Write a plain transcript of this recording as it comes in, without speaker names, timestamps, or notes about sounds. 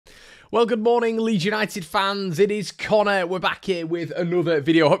Well, good morning, Leeds United fans. It is Connor. We're back here with another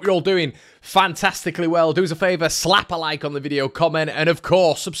video. Hope you're all doing fantastically well. Do us a favour, slap a like on the video, comment, and of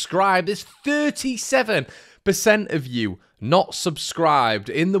course, subscribe. There's 37% of you not subscribed.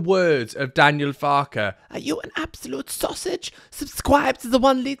 In the words of Daniel Farker, are you an absolute sausage? Subscribe to the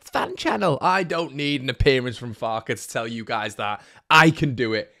One Leeds Fan Channel. I don't need an appearance from Farker to tell you guys that. I can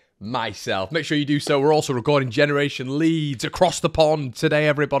do it myself. Make sure you do so. We're also recording Generation Leeds across the pond today,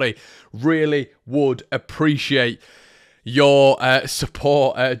 everybody. Really would appreciate your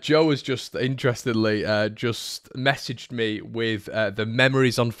support. Joe has just interestingly just messaged me with the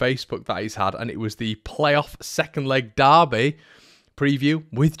memories on Facebook that he's had, and it was the playoff second leg derby preview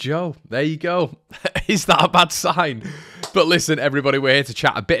with Joe. There you go. Is that a bad sign? But listen, everybody, we're here to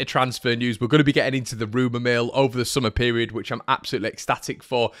chat a bit of transfer news. We're going to be getting into the rumour mill over the summer period, which I'm absolutely ecstatic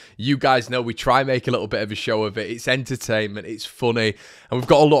for. You guys know we try and make a little bit of a show of it. It's entertainment, it's funny, and we've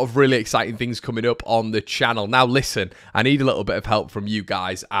got a lot of really exciting things coming up on the channel. Now, listen, I need a little bit of help from you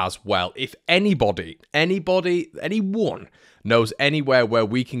guys as well. If anyone knows anywhere where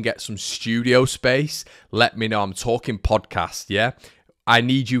we can get some studio space, let me know. I'm talking podcast, yeah? I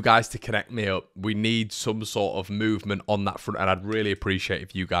need you guys to connect me up. We need some sort of movement on that front, and I'd really appreciate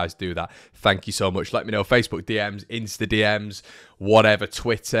if you guys do that. Thank you so much. Let me know. Facebook DMs, Insta DMs, whatever,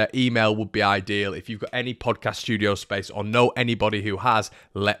 Twitter, email would be ideal. If you've got any podcast studio space or know anybody who has,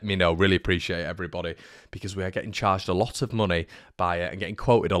 let me know. Really appreciate it, everybody, because we are getting charged a lot of money by and getting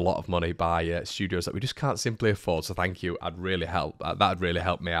quoted a lot of money by studios that we just can't simply afford. So thank you. I'd really help. That'd really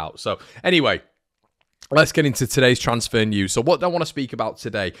help me out. So anyway, let's get into today's transfer news. So what do I want to speak about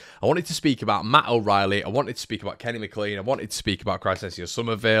today? I wanted to speak about Matt O'Reilly. I wanted to speak about Kenny McLean. I wanted to speak about Crysencio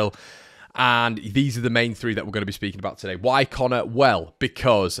Somerville. And these are the main three that we're going to be speaking about today. Why, Connor? Well,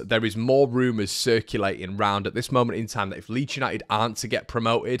 because there is more rumours circulating around at this moment in time that if Leeds United aren't to get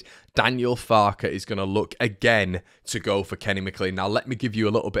promoted, Daniel Farker is going to look again to go for Kenny McLean. Now, let me give you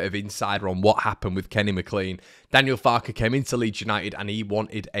a little bit of insider on what happened with Kenny McLean. Daniel Farker came into Leeds United and he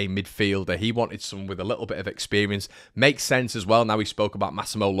wanted a midfielder. He wanted someone with a little bit of experience. Makes sense as well. Now he spoke about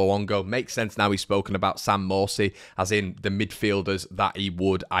Massimo Luongo. Makes sense now he's spoken about Sam Morsey, as in the midfielders that he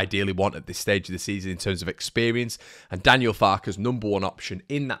would ideally want at this stage of the season in terms of experience. And Daniel Farker's number one option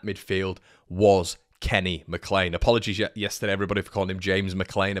in that midfield was Kenny McLean. Apologies yesterday, everybody, for calling him James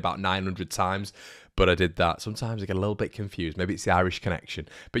McLean about 900 times, but I did that. Sometimes I get a little bit confused. Maybe it's the Irish connection.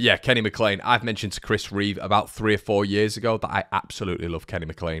 But yeah, Kenny McLean. I've mentioned to Chris Reeve about 3 or 4 years ago that I absolutely love Kenny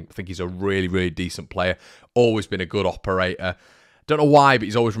McLean. I think he's a really, really decent player. Always been a good operator. Don't know why, but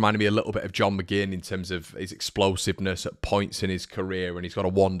he's always reminded me a little bit of John McGinn in terms of his explosiveness at points in his career, and he's got a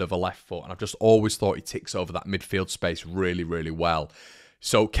wand of a left foot, and I've just always thought he ticks over that midfield space really, really well.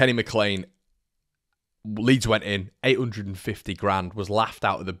 So Kenny McLean, Leeds went in, 850 grand, was laughed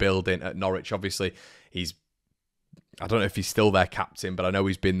out of the building at Norwich. Obviously, I don't know if he's still their captain, but I know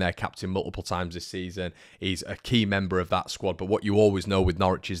he's been their captain multiple times this season. He's a key member of that squad. But what you always know with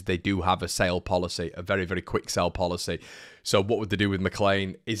Norwich is they do have a sale policy, a very, very quick sell policy. So what would they do with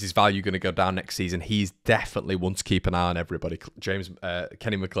McLean? Is his value going to go down next season? He's definitely one to keep an eye on, everybody.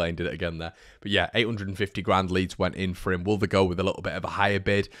 Kenny McLean did it again there. But yeah, 850 grand Leeds went in for him. Will they go with a little bit of a higher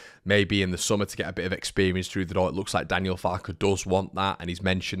bid? Maybe in the summer to get a bit of experience through the door. It looks like Daniel Farker does want that, and he's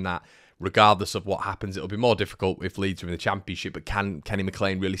mentioned that. Regardless of what happens, it'll be more difficult if Leeds are in the Championship. But can Kenny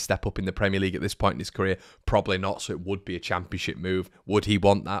McLean really step up in the Premier League at this point in his career? Probably not, so it would be a Championship move. Would he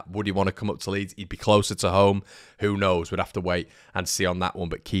want that? Would he want to come up to Leeds? He'd be closer to home. Who knows? We'd have to wait and see on that one.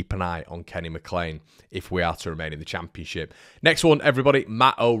 But keep an eye on Kenny McLean if we are to remain in the Championship. Next one, everybody,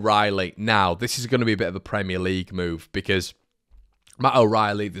 Matt O'Reilly. Now, this is going to be a bit of a Premier League move because Matt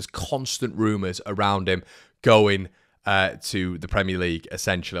O'Reilly, there's constant rumours around him going to the Premier League,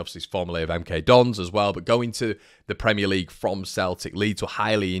 essentially. Obviously, he's formerly of MK Dons as well, but going to the Premier League from Celtic. Leeds were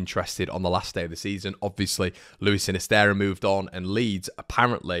highly interested on the last day of the season. Obviously, Luis Sinisterra moved on, and Leeds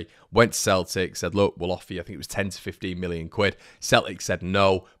apparently went to Celtic, said, look, we'll offer you, I think it was 10 to 15 million quid. Celtic said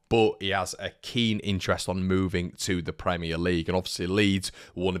no, but he has a keen interest on moving to the Premier League. And obviously Leeds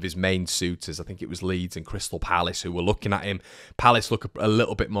were one of his main suitors. I think it was Leeds and Crystal Palace who were looking at him. Palace look a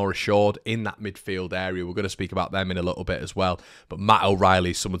little bit more assured in that midfield area. We're going to speak about them in a little bit as well. But Matt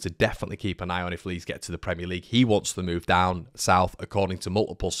O'Reilly is someone to definitely keep an eye on if Leeds get to the Premier League. He wants to move down south, according to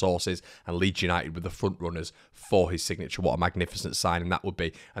multiple sources, and Leeds United were the front runners for his signature. What a magnificent signing that would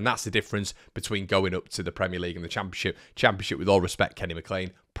be. And that's the difference between going up to the Premier League and the Championship. Championship, with all respect, Kenny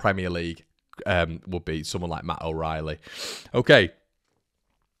McLean. Premier League would be someone like Matt O'Reilly. Okay,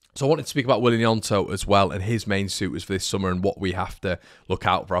 So I wanted to speak about Willian Gnonto as well and his main suitors for this summer and what we have to look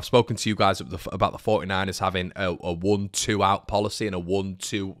out for. I've spoken to you guys about the 49ers having a 1-2 out policy and a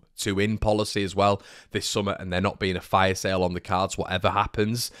 1-2 in policy as well this summer, and there not being a fire sale on the cards, whatever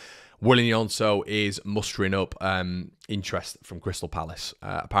happens. Willian Gnonto is mustering up interest from Crystal Palace.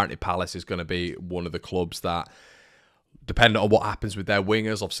 Apparently Palace is going to be one of the clubs that, depending on what happens with their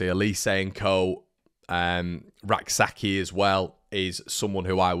wingers, obviously Elise and co, Raksaki as well, is someone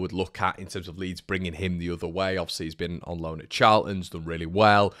who I would look at in terms of Leeds bringing him the other way. Obviously, he's been on loan at Charlton's, done really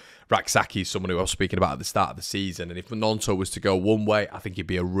well. Raksaki is someone who I was speaking about at the start of the season. And if Gnonto was to go one way, I think he'd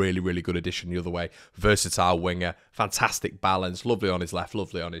be a really, really good addition the other way. Versatile winger, fantastic balance, lovely on his left,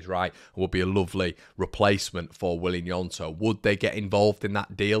 lovely on his right, and would be a lovely replacement for Willian Gnonto. Would they get involved in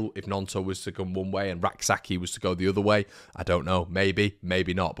that deal if Gnonto was to come one way and Raksaki was to go the other way? I don't know. Maybe,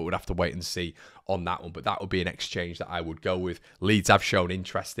 maybe not, but we'd have to wait and see on that one. But that would be an exchange that I would go with. Leeds have shown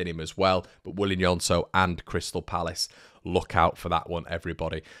interest in him as well, but Willian Gnonto and Crystal Palace, look out for that one,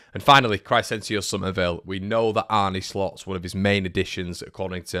 everybody. And finally, Crysencio Somerville. We know that Arne Slot's one of his main additions,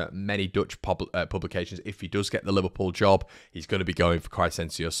 according to many Dutch publications. If he does get the Liverpool job, he's going to be going for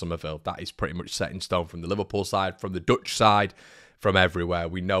Crysencio Somerville. That is pretty much set in stone from the Liverpool side, from the Dutch side, from everywhere.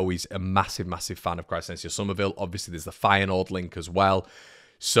 We know he's a massive, massive fan of Crysencio Somerville. Obviously, there's the Feyenoord link as well.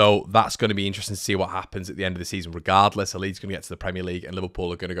 So that's going to be interesting to see what happens at the end of the season. Regardless, Leeds going to get to the Premier League and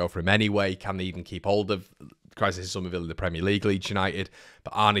Liverpool are going to go for him anyway. Can they even keep hold of Crysencio Somerville in the Premier League, Leeds United?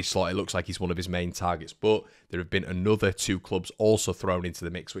 But Arne Slot, it looks like he's one of his main targets. But there have been another two clubs also thrown into the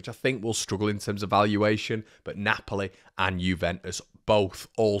mix, which I think will struggle in terms of valuation. But Napoli and Juventus both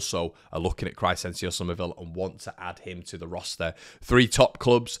also are looking at Crysencio Somerville and want to add him to the roster. Three top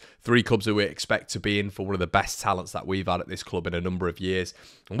clubs, three clubs that we expect to be in for one of the best talents that we've had at this club in a number of years.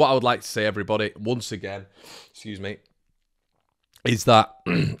 And what I would like to say, everybody, once again, is that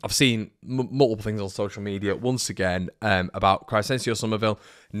I've seen multiple things on social media, once again, about Crysencio Somerville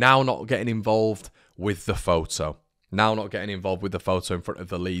now not getting involved with the photo. Now not getting involved with the photo in front of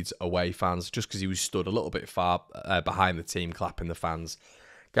the Leeds away fans, just because he was stood a little bit far behind the team clapping the fans.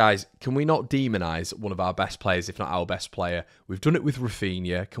 Guys, can we not demonise one of our best players, if not our best player? We've done it with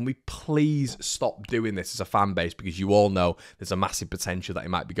Rafinha. Can we please stop doing this as a fan base? Because you all know there's a massive potential that he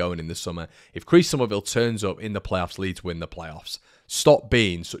might be going in the summer. If Chris Somerville turns up in the playoffs, Leeds win the playoffs. Stop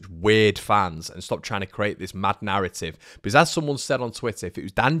being such weird fans and stop trying to create this mad narrative. Because as someone said on Twitter, if it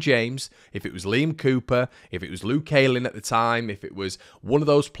was Dan James, if it was Liam Cooper, if it was Luke Ayling at the time, if it was one of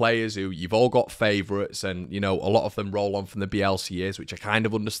those players who you've all got favourites and, you know, a lot of them roll on from the Bielsa years, which I kind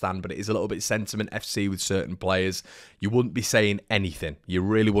of understand, but it is a little bit sentiment FC with certain players, you wouldn't be saying anything. You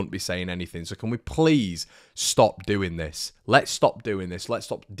really wouldn't be saying anything. So can we please stop doing this? Let's stop doing this. Let's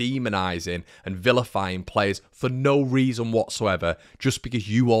stop demonising and vilifying players for no reason whatsoever, just because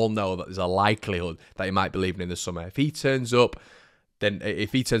you all know that there's a likelihood that he might be leaving in the summer. If he turns up, then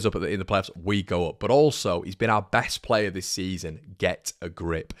if he turns up in the playoffs, we go up. But also, he's been our best player this season. Get a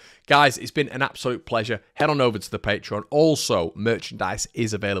grip. Guys, it's been an absolute pleasure. Head on over to the Patreon. Also, merchandise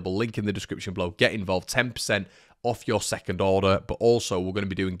is available. Link in the description below. Get involved. 10% off your second order. But also, we're going to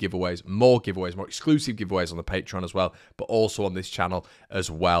be doing giveaways, more exclusive giveaways on the Patreon as well, but also on this channel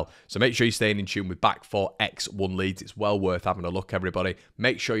as well. So make sure you're staying in tune with Back 4 X1 Leeds. It's well worth having a look, everybody.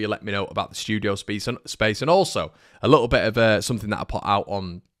 Make sure you let me know about the studio space and also a little bit of something that I put out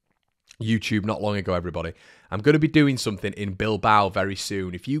on YouTube not long ago, everybody. I'm going to be doing something in Bilbao very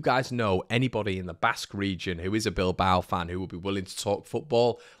soon. If you guys know anybody in the Basque region who is a Bilbao fan who will be willing to talk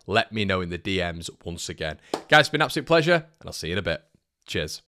football, let me know in the DMs once again. Guys, it's been an absolute pleasure, and I'll see you in a bit. Cheers.